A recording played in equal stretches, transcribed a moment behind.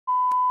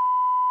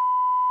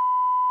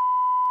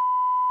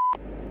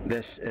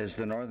This is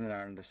the Northern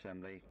Ireland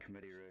Assembly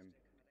Committee room.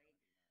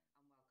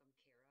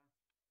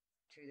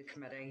 To the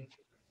committee.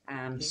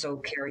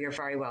 So, Ciara, you're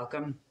very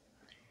welcome.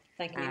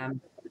 Thank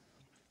you.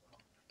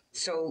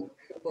 So,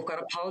 we've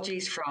got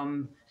apologies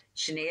from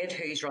Sinead,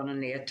 who's running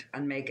late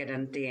and may get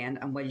in at the end,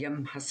 and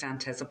William has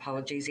sent his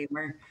apologies,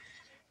 Emer,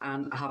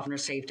 and I haven't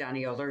received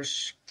any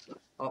others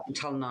up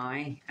until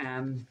now.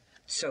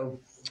 So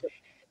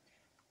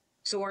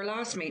our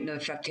last meeting on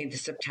the 15th of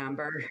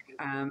September,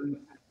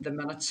 the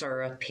minutes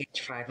are at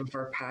page 5 of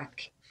our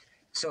pack.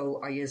 So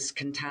are you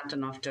content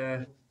enough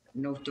to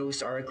note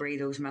those or agree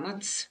those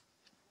minutes?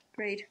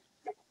 Great.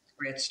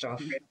 Great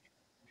stuff.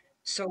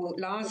 So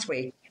last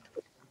week,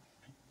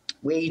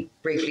 we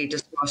briefly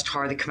discussed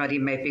how the committee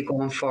might be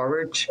going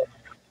forward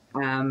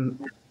and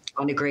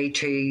agreed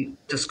to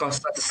discuss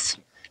this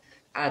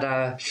at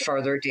a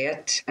further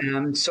date.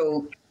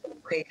 So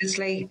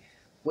previously,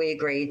 we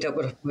agreed that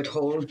we would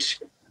hold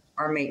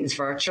our meetings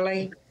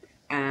virtually.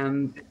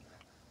 And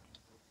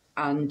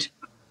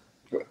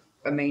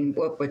I mean,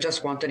 we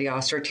just wanted to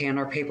ascertain,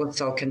 are people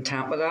still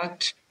content with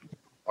that?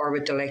 Or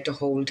would they like to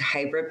hold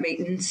hybrid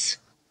meetings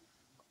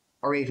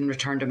or even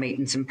return to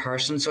meetings in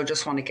person? So I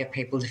just want to get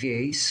people's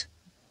views.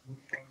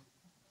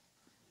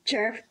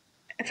 Chair,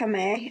 if I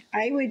may,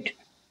 I would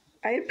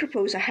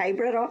propose a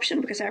hybrid option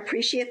because I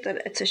appreciate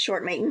that it's a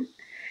short meeting.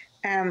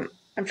 And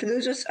for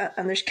those of us,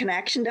 and there's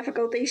connection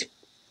difficulties,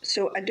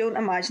 so I don't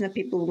imagine that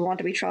people would want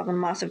to be travelling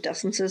massive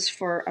distances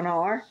for an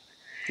hour.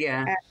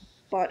 Yeah.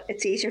 But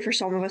it's easier for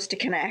some of us to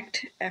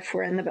connect if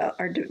we're in the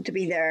or to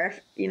be there,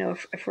 you know,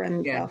 if we're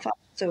in Belfast.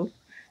 So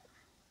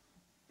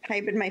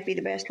hybrid might be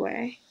the best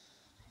way.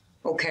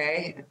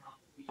 Okay.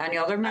 Any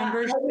other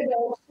members?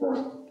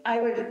 I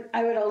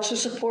would also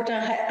support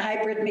a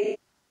hybrid meeting.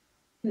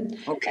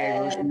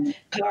 Okay.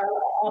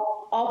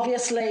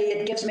 Obviously,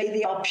 it gives me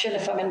the option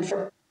if I'm in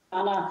for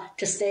Anna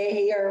to stay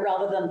here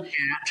rather than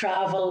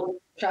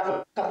travel a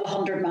couple of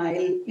 100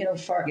 miles, you know,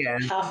 for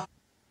half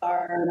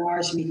hour or an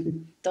hour's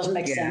meeting. Doesn't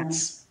make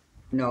sense.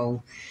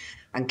 No.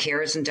 And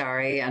Ciara's in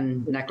Derry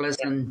and Nicholas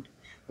in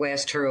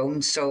West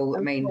Tyrone. So, I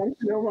mean,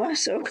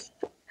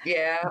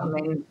 yeah, I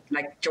mean,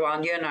 like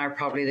Joanne, you and I are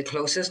probably the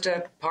closest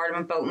to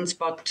Parliament buildings,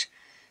 but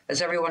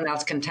is everyone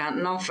else content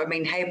enough? I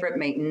mean, hybrid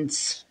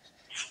meetings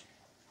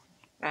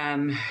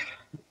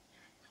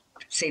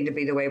seem to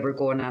be the way we're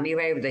going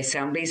anyway. The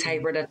Assembly's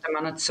hybrid at the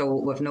minute, so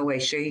we've no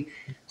issue.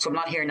 So I'm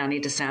not hearing any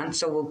dissent,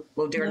 so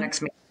we'll do our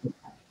next meeting.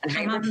 And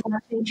hybrid.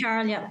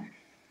 Carol, yeah.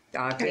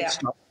 Great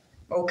stuff.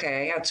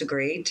 Okay, that's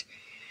agreed.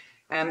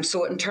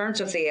 So in terms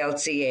of the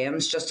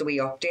LCMs, just a wee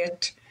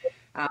update.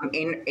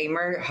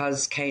 Emer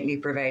has kindly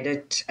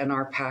provided in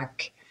our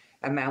pack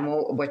a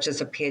memo, which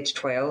is at page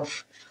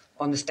 12,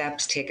 on the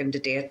steps taken to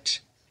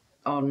date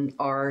on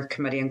our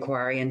committee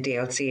inquiry and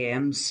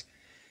LCMs.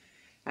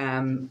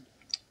 And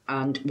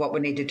what we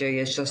need to do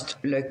is just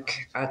look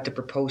at the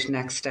proposed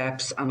next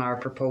steps and our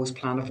proposed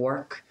plan of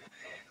work,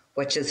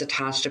 which is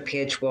attached to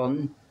page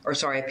 1, or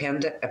sorry,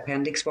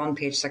 appendix 1,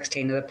 page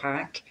 16 of the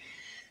pack.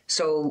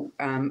 So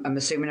I'm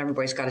assuming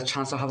everybody's got a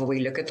chance to have a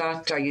wee look at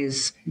that. Are you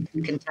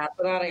content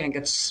with that? I think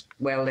it's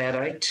well laid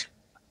out.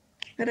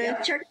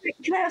 Chair,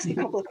 can I ask a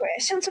couple of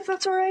questions, if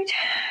that's all right?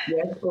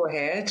 Yes, go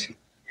ahead.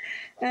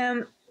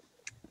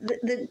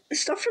 The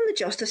stuff from the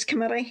Justice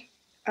Committee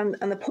and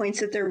the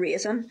points that they're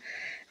raising,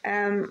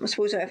 I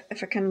suppose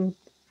if I can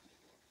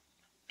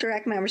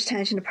direct members'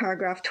 attention to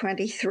paragraph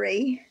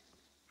 23.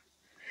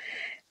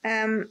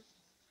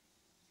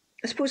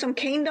 I suppose I'm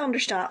keen to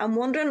understand. I'm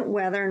wondering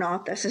whether or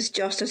not this is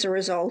just as a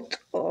result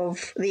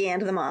of the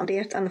end of the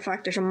mandate and the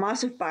fact there's a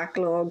massive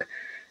backlog,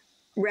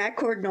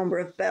 record number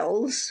of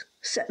bills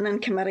sitting in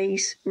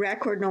committees,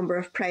 record number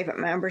of private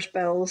members'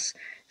 bills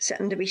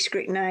sitting to be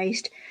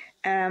scrutinised,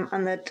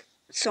 and that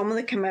some of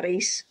the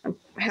committees,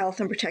 health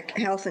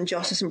and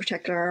justice in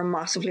particular, are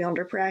massively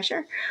under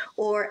pressure?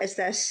 Or is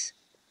this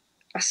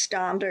a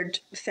standard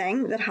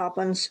thing that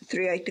happens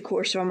throughout the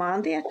course of a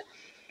mandate?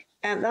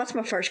 That's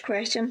my first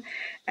question.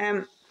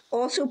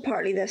 Also,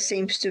 partly this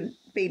seems to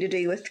be to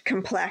do with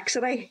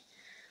complexity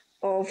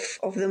of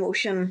the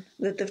motion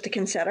that they have to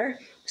consider.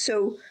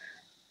 So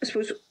I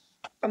suppose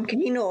I'm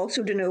keen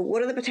also to know,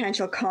 what are the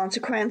potential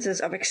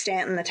consequences of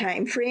extending the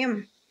time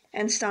frame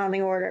in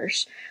standing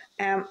orders?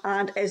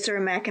 And is there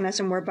a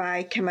mechanism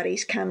whereby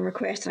committees can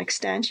request an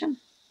extension?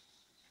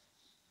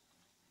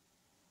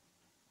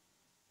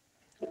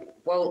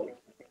 Well,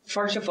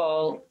 first of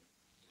all,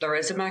 there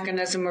is a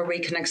mechanism where we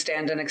can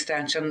extend an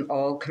extension.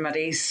 All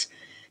committees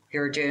who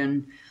are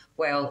doing,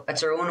 well, it's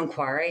their own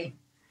inquiry.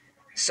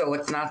 So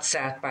it's not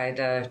set by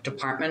the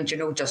department, you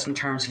know, just in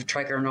terms of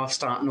triggering off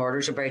standing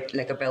orders about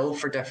like a bill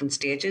for different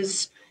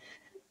stages.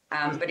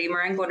 But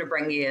Emer, I'm going to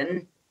bring you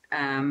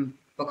in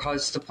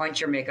because the points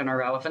you're making are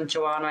relevant,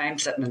 Joanna. I'm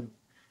sitting in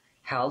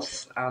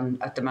health,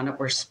 and at the minute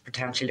we're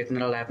potentially looking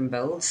at 11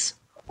 bills,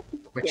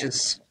 which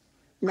is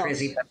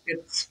crazy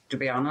budgets, to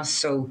be honest.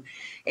 So,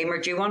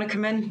 Emer, do you want to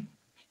come in?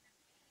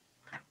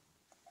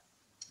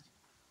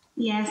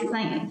 Yes,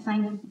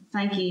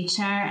 thank you,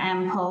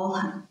 Chair. Paul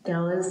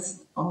Gill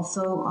has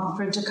also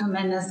offered to come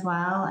in as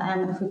well,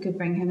 if we could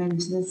bring him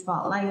into the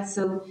spotlight.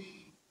 So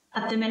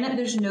at the minute,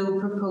 there's no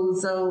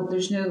proposal.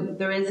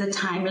 There is a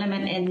time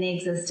limit in the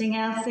existing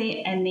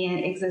LC, in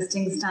the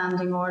existing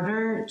standing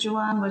order,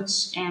 Joanne,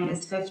 which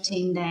is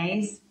 15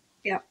 days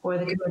for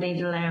the committee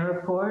to lay a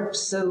report.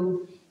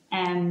 So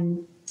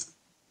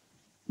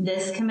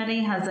this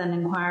committee has an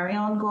inquiry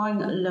ongoing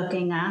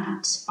looking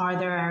at are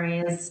there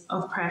areas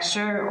of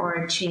pressure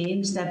or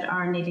change that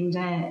are needing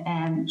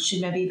to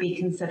should maybe be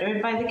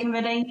considered by the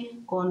committee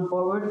going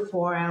forward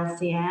for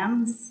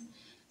LCMs.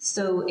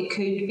 So it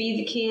could be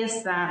the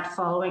case that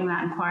following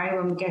that inquiry,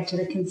 when we get to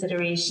the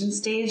consideration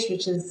stage,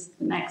 which is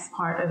the next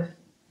part of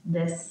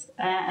this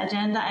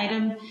agenda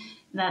item,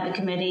 that the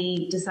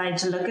committee decide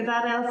to look at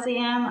that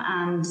LCM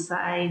and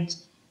decide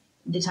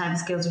the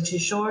timescales are too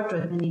short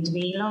or they need to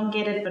be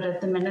elongated. But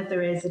at the minute,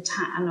 there is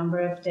a number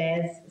of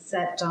days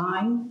set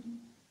down.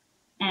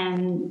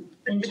 And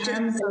in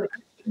terms of...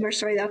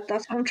 Sorry,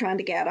 that's what I'm trying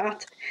to get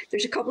at.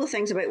 There's a couple of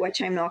things about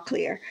which I'm not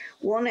clear.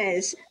 One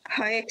is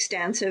how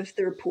extensive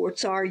the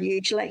reports are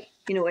usually.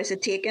 You know, is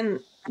it taking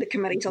the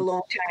committees a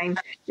long time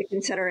to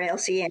consider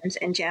LCMs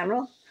in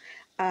general?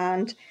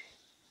 And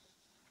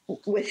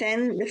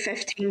within the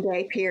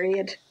 15-day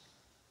period,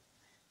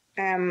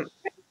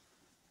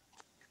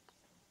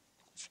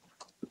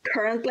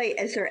 currently,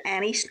 is there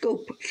any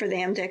scope for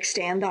them to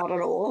extend that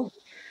at all?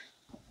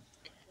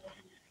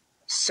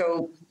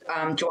 So,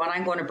 Joanne,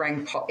 I'm going to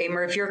bring Paul.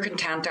 Emer, if you're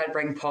content, I'll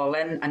bring Paul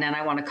in, and then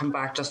I want to come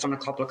back just on a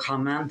couple of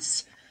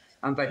comments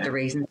about the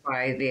reasons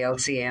why the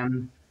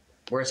LCM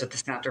was at the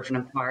centre of an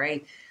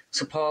inquiry.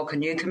 So, Paul,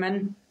 can you come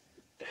in?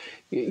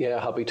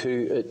 Yeah, happy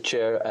to,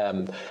 Chair.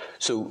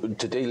 So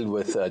to deal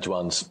with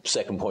Joanne's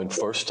second point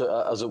first,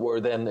 as it were,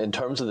 then, in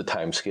terms of the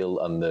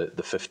timescale and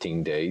the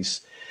 15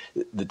 days,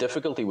 the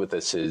difficulty with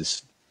this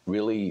is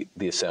really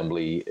the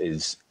Assembly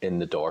is in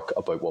the dark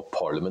about what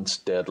Parliament's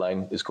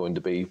deadline is going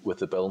to be with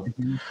the bill.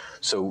 Mm-hmm.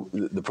 So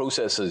the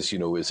process is,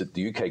 is that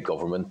the UK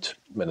government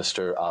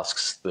minister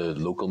asks the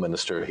local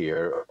minister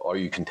here, are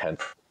you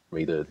content for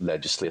me to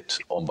legislate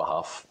on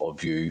behalf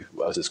of you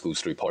as this goes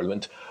through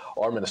Parliament?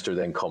 Our minister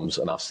then comes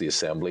and asks the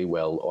Assembly,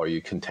 well, are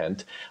you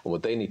content? And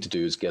what they need to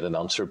do is get an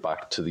answer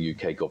back to the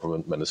UK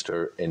government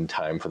minister in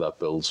time for that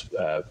bill's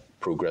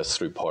progress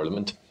through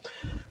Parliament.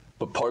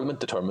 But Parliament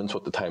determines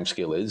what the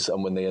timescale is,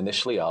 and when they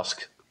initially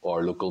ask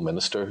our local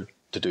minister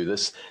to do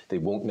this, they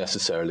won't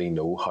necessarily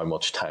know how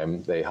much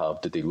time they have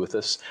to deal with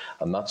this.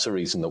 And that's the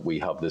reason that we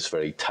have this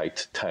very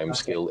tight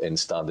timescale in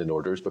standing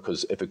orders,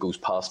 because if it goes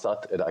past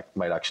that, it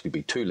might actually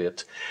be too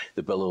late.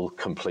 The bill will have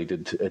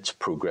completed its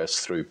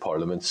progress through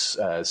Parliament's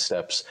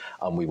steps,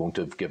 and we won't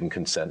have given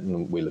consent,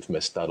 and we'll have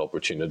missed that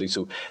opportunity.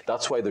 So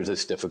that's why there's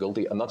this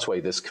difficulty, and that's why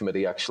this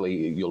committee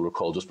actually, you'll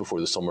recall just before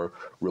the summer,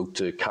 wrote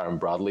to Karen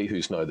Bradley,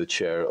 who's now the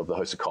chair of the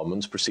House of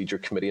Commons Procedure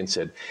Committee, and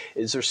said,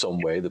 is there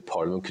some way that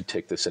Parliament could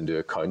take this into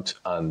account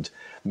and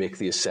make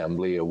the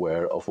Assembly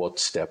aware of what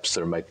steps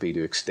there might be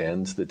to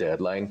extend the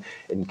deadline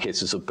in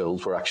cases of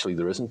bills where actually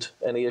there isn't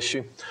any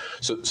issue.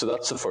 So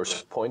that's the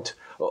first point.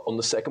 On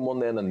the second one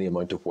then, and the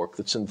amount of work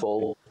that's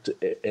involved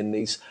in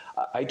these,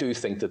 I do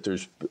think that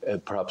there's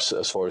perhaps,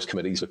 as far as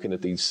committees looking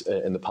at these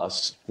in the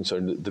past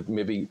concerned,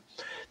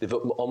 they've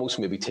almost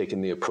maybe taken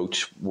the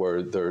approach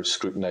where they're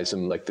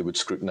scrutinising like they would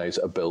scrutinise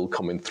a bill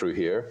coming through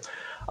here.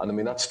 And I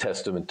mean, that's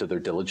testament to their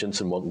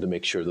diligence and wanting to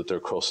make sure that they're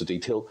across the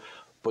detail.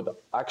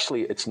 But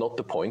actually, it's not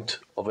the point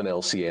of an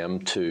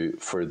LCM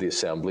for the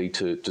Assembly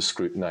to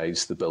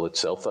scrutinise the bill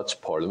itself. That's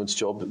Parliament's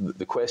job.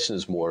 The question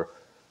is more,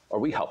 are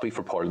we happy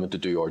for Parliament to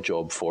do our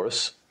job for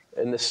us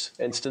in this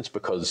instance?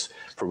 Because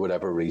for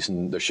whatever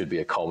reason, there should be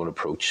a common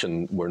approach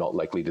and we're not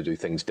likely to do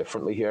things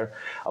differently here.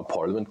 And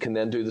Parliament can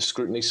then do the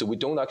scrutiny. So we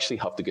don't actually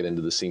have to get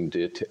into the same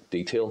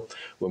detail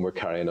when we're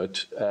carrying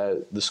out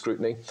the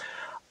scrutiny.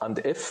 And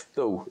if,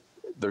 though,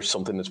 there's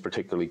something that's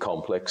particularly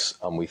complex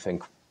and we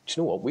think, do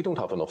you know what, we don't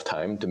have enough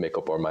time to make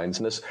up our minds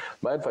in this,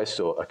 my advice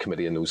to a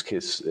committee in those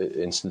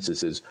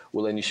instances is,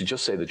 well, then you should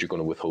just say that you're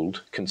going to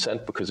withhold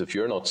consent, because if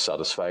you're not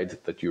satisfied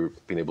that you're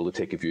being able to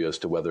take a view as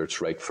to whether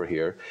it's right for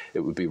here, it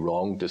would be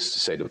wrong just to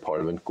say to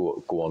Parliament,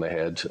 go on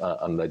ahead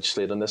and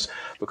legislate on this,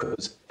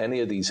 because any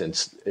of these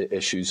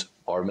issues,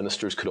 our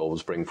ministers could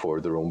always bring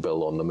forward their own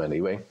bill on them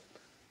anyway.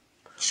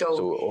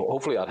 So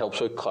hopefully that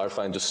helps out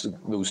clarifying just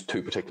those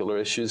two particular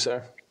issues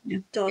there.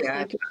 It does.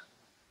 Yeah.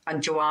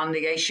 And Joanne,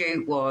 the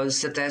issue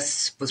was that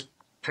this was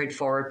put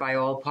forward by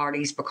all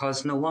parties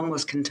because no one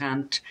was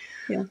content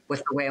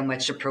with the way in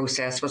which the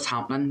process was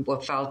happening. We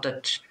felt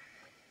that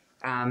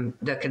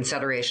the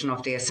consideration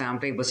of the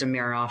Assembly was a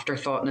mere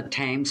afterthought, and at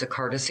times a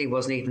courtesy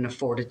wasn't even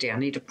afforded to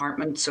any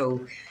department.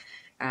 So,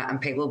 and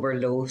people were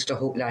loath to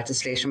hold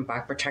legislation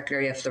back,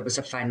 particularly if there was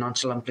a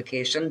financial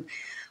implication.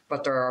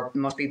 But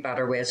must be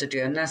better ways of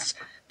doing this.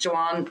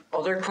 Joanne,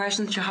 other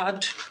questions you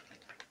had?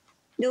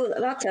 No,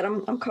 that's it.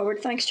 I'm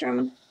covered. Thanks,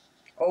 Chairman.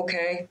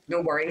 Okay,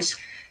 no worries.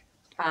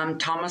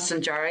 Thomas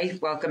and Jerry,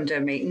 welcome to a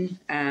meeting.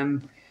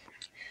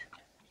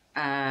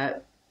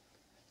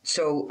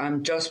 So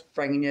I'm just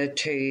bringing you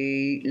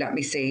to, let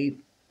me see.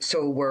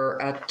 So we're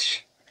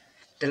at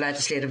the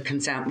legislative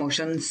consent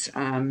motions.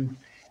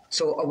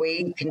 So are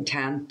we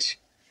content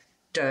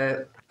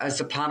to, as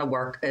the plan of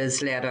work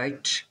is laid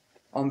out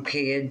on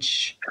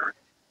page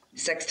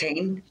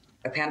 16,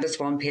 Appendix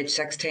 1, page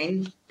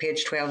 16,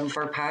 page 12 of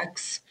our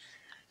packs,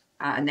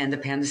 and then the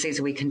appendices,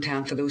 are we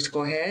content for those to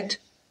go ahead?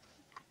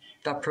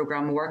 That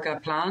programme of work,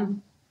 that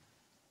plan?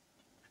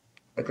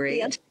 Agreed?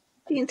 Yeah.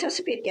 Do you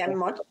anticipate getting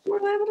much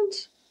more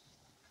evidence?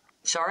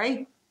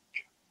 Sorry?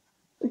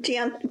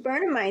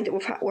 Bear in mind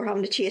that we're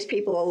having to chase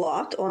people a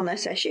lot on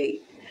this issue.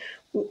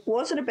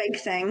 Was it a big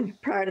thing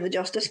prior to the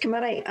Justice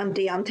Committee, and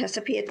do you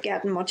anticipate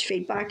getting much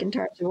feedback in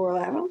terms of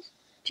oral evidence?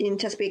 Do you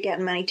anticipate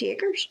getting many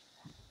takers?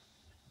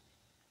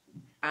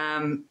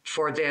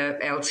 For the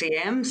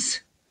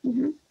LCMs?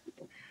 Mm-hmm.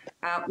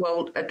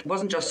 Well, it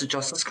wasn't just the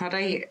Justice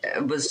Committee,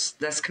 it was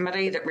this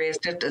committee that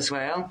raised it as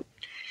well,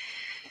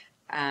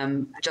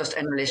 just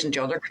in relation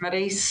to other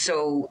committees.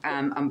 So,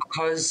 and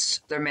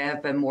because there may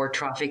have been more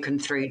trafficking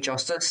through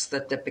Justice,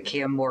 that it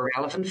became more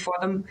relevant for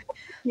them.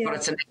 Yeah. But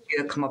it's an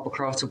issue that come up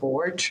across the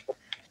board.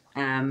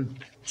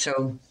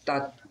 So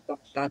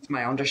that's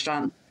my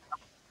understanding.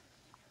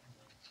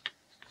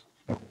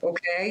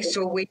 Okay,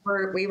 so we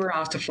were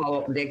asked to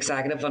follow up with the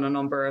executive on a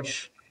number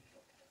of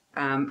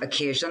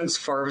occasions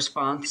for a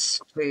response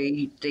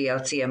to the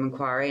LCM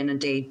inquiry, and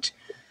indeed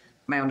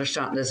my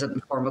understanding is that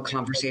informal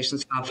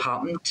conversations have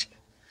happened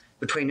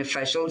between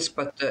officials,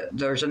 but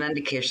there's an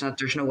indication that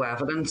there's no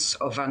evidence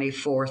of any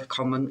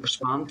forthcoming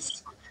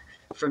response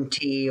from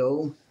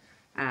TEO,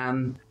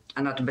 and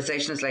that the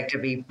position is likely to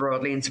be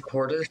broadly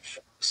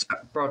supportive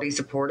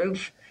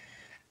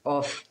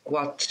of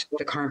what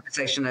the current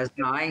position is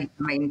now. I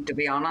mean, to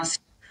be honest,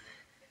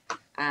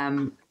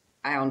 I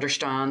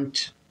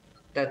understand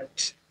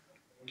that,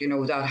 you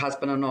know, that has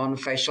been a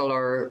non-official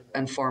or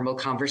informal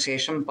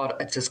conversation, but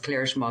it's as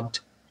clear as mud,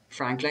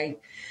 frankly.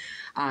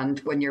 And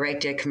when you write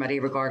to a committee,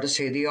 regardless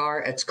who they are,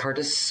 it's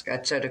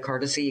out of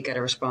courtesy, you get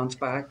a response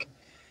back.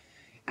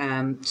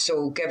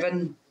 So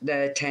given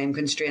the time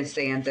constraints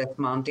to end this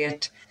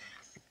mandate,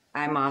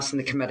 I'm asking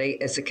the committee,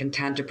 is it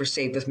content to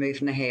proceed with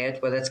moving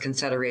ahead with its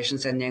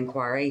considerations in the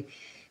inquiry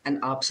in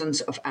absence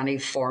of any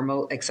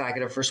formal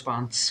executive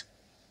response?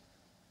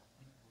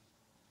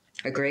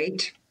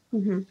 Agreed?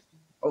 Mm-hmm.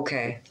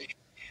 Okay.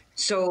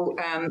 So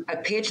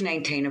at page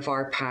 19 of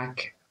our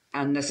pack,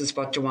 and this is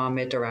what Joanne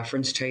made the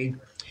reference to,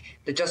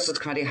 the Justice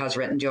Committee has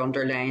written to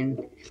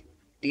underline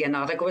the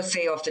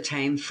inadequacy of the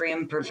time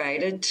frame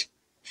provided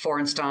for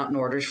and standing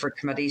orders for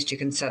committees to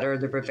consider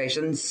the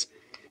provisions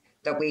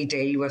that we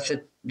deal with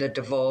the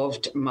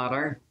devolved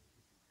matter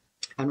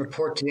and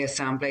report to the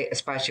Assembly,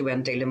 especially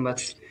when dealing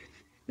with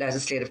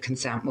legislative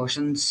consent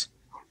motions.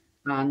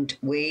 And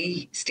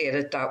we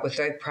stated that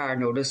without prior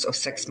notice of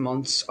 6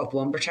 months of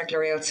one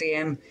particular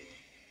LCM,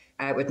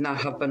 it would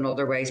not have been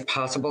otherwise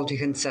possible to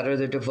consider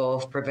the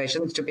devolved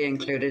provisions to be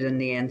included in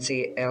the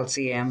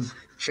LCM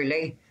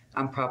fully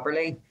and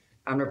properly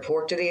and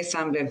report to the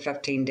Assembly in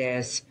 15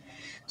 days.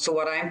 So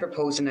what I'm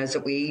proposing is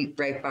that we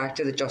write back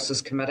to the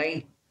Justice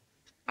Committee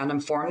and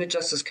inform the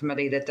Justice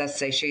Committee that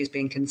this issue is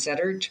being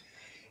considered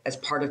as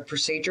part of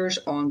procedures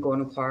ongoing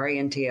inquiry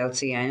into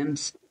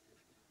LCMs,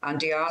 and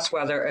to ask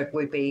whether it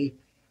would be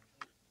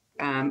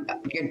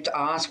to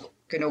ask,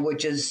 you know,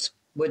 would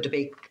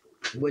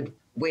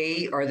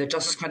we or the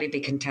Justice Committee be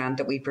content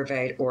that we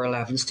provide oral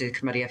evidence to the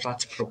committee if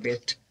that's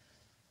appropriate?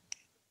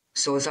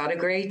 So is that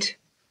agreed?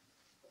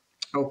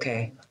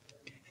 Okay.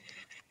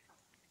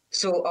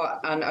 So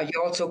and are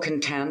you also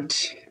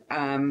content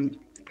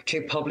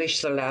to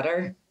publish the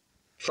letter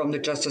from the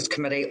Justice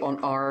Committee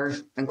on our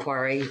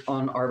inquiry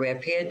on our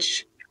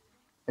webpage?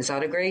 Is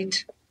that agreed?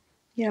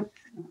 Yep.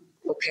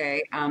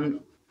 Okay.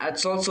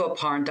 It's also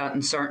apparent that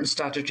in certain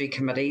statutory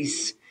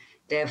committees,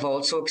 they have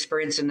also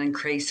experienced an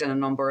increase in a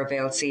number of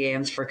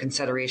LCMs for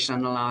consideration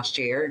in the last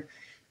year.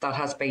 That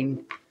has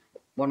been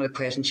one of the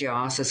questions you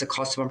asked, is a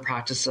custom and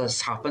practice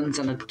as happens,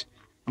 and it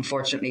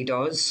unfortunately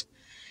does.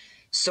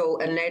 So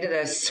in light of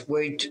this,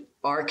 would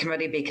our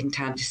committee be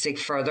content to seek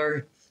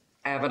further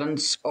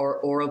evidence or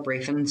oral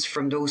briefings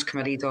from those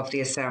committees of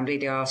the Assembly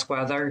to ask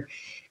whether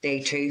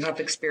they too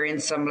have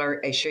experienced similar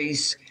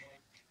issues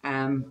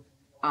and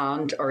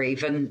or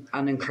even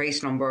an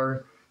increased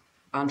number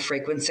and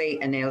frequency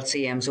in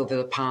LCMs over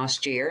the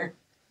past year?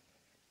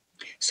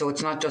 So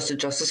it's not just the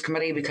Justice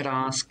Committee, we could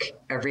ask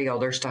every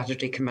other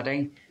statutory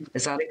committee.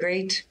 Is that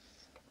agreed?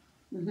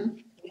 Mm-hmm.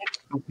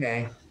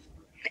 Okay.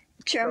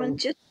 Chairman,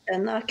 just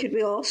in that, could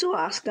we also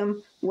ask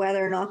them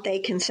whether or not they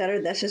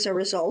consider this as a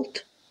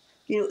result,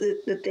 you know,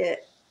 that the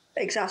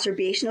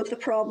exacerbation of the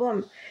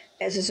problem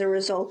is as a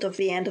result of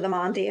the end of the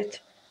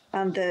mandate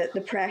and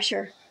the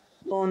pressure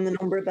on the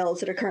number of bills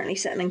that are currently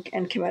sitting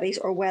in committees,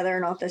 or whether or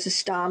not this is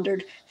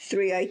standard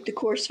throughout the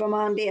course of a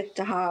mandate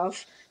to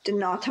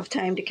not have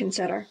time to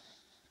consider?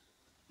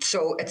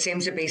 So it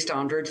seems to be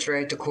standard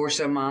throughout the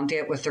course of a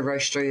mandate with the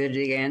rush through to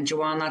the end,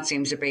 Joanne. That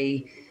seems to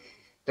be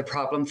the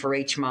problem for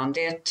each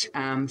mandate,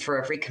 for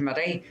every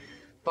committee.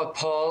 But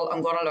Paul,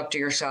 I'm going to look to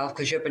yourself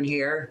because you've been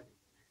here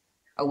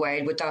a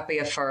while. Would that be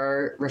a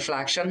fair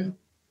reflection?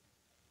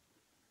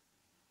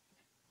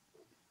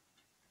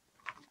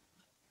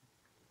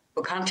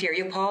 We can't hear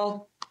you,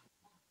 Paul.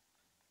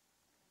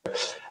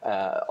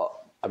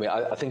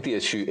 I think the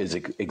issue is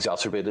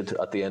exacerbated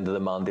at the end of the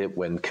mandate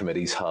when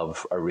committees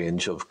have a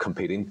range of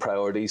competing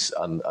priorities,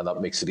 and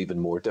that makes it even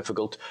more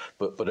difficult.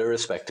 But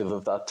irrespective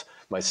of that,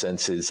 my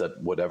sense is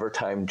that whatever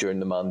time during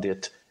the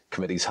mandate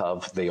committees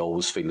have, they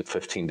always feel that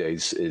 15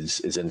 days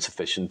is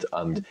insufficient,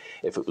 and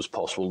if it was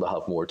possible to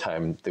have more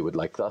time, they would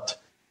like that.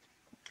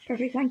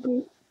 Perfect, thank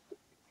you.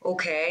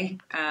 Okay,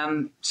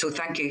 so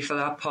thank you for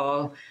that,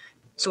 Paul.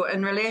 So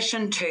in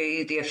relation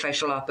to the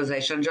official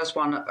opposition, just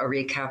want a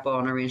recap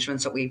on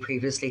arrangements that we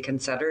previously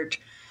considered.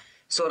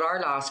 So at our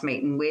last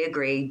meeting, we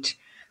agreed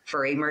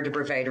for Emer to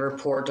provide a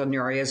report on the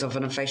areas of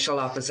an official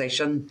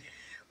opposition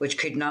which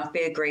could not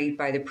be agreed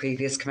by the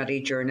previous committee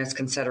during its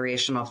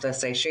consideration of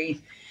this issue.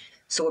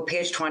 So at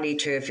page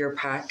 22 of your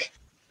pack,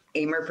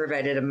 Emer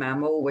provided a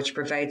memo which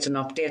provides an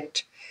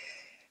update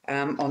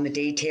on the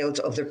details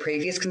of the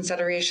previous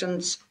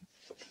considerations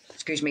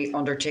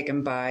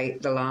undertaken by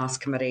the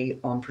last Committee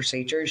on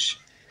Procedures.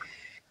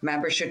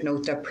 Members should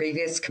note that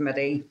previous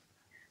committee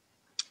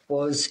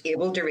was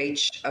able to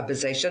reach a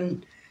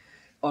position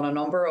on a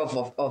number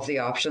of the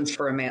options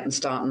for amending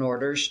standing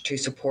orders to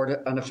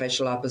support an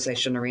official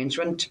opposition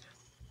arrangement,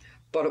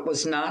 but it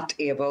was not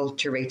able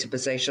to reach a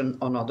position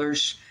on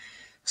others.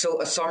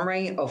 So a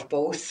summary of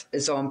both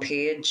is on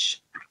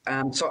page,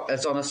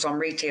 it's on a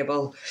summary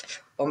table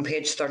on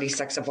page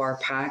 36 of our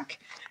pack.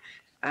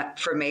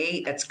 For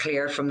me, it's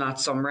clear from that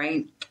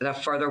summary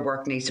that further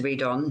work needs to be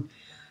done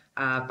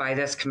by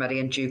this committee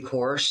in due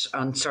course,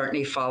 and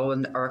certainly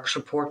following the IRC's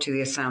report to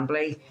the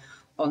Assembly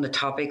on the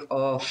topic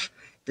of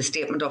the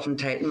statement of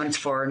entitlements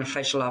for an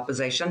official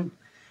opposition.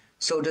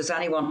 So does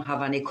anyone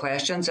have any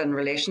questions in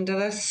relation to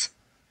this?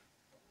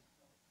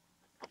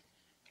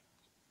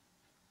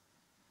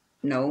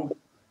 No?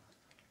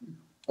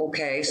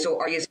 Okay, so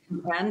are you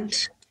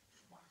content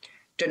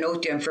to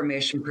note the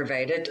information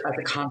provided as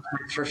a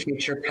context for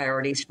future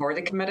priorities for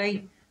the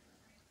committee?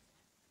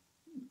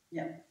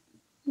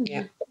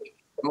 Yeah.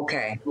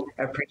 Okay,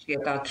 I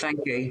appreciate that. Thank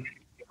you.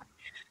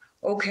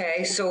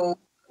 Okay, so,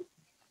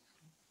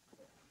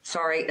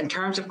 sorry, in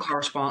terms of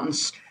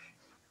correspondence,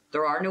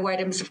 there are no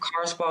items of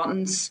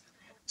correspondence.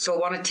 So I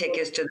want to take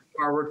us to the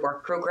forward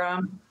work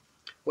programme,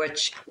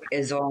 which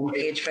is on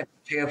page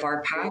 52 of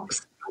our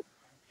packs.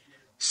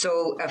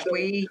 So if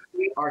we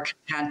are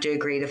content to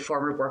agree the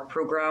forward work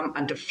programme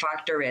and to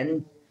factor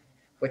in,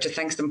 which I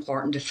think is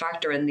important, to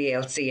factor in the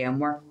LCM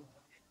work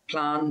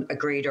plan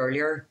agreed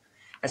earlier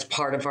as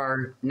part of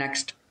our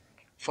next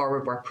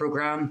forward work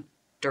programme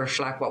to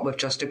reflect what we've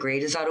just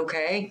agreed. Is that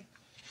okay?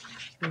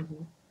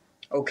 Mm-hmm.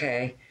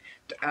 Okay.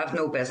 I have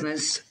no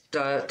business.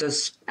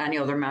 Does any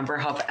other member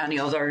have any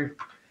other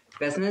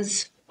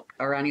business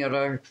or any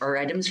other or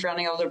items for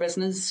any other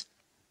business?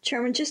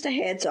 Chairman, just a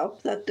heads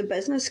up that the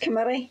business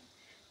committee,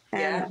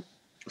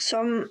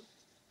 some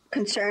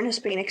concern has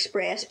been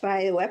expressed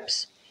by the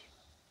whips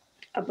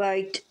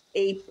about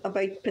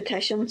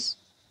petitions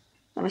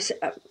and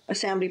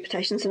assembly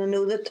petitions, and I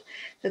know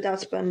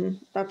that's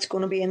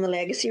going to be in the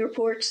legacy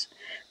reports,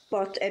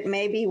 but it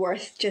may be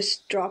worth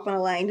just dropping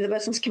a line to the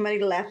business committee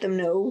to let them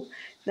know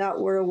that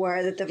we're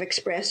aware that they've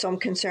expressed some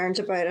concerns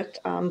about it,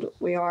 and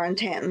we are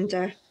intending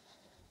to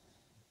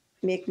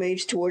make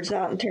moves towards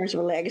that in terms of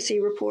a legacy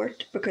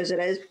report, because it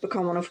is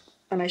becoming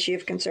an issue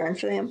of concern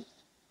for them.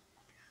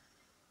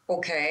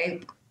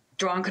 Okay.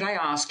 Joanne, could I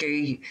ask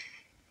you,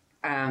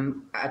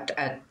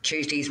 at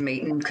Tuesday's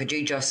meeting, could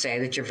you just say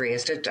that you've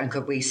raised it, and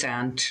could we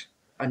send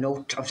a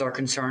note of their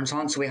concerns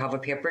on so we have a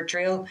paper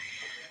trail?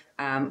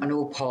 I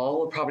know Paul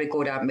will probably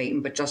go to that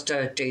meeting, but just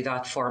to do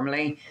that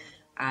formally,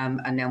 and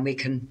then we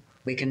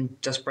can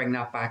just bring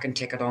that back and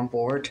take it on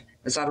board.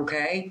 Is that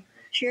okay?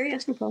 Sure,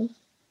 yes, no problem.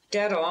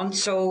 Dead on.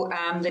 So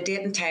the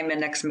date and time of the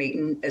next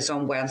meeting is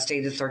on Wednesday,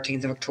 the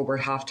 13th of October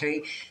at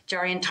 2:30.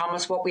 Jerry and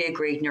Thomas, what we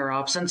agreed in your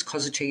absence,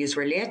 because the two years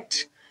were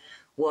late,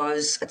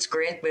 was it's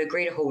great. We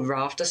agreed a whole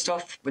raft of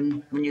stuff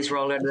when you were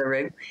all out of the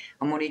room.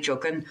 I'm only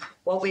joking.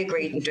 What we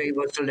agreed to do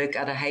was to look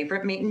at a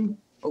hybrid meeting,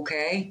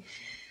 okay,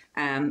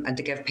 and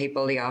to give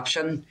people the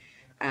option.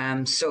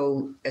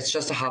 So it's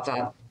just to have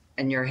that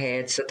in your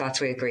head. So that's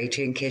what we agreed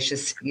to in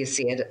case you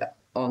see it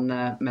on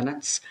the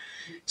minutes.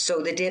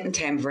 So the date and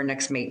time of our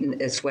next meeting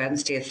is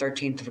Wednesday,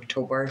 13th of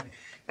October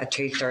at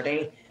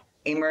 2:30.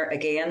 Emer,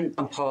 again,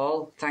 and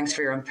Paul, thanks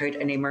for your input.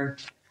 And Emer,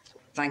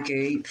 thank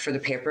you for the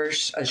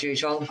papers, as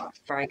usual.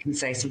 Very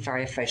concise and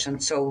very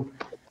efficient. So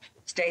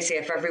stay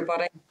safe,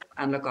 everybody,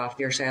 and look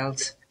after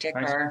yourselves. Take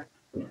care.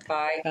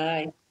 Bye.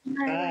 Bye.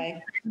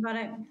 Bye.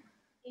 Bye.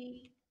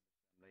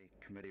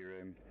 Committee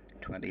Room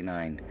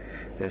 29.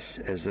 This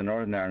is the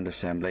Northern Ireland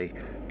Assembly,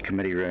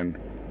 Committee Room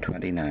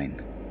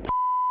 29.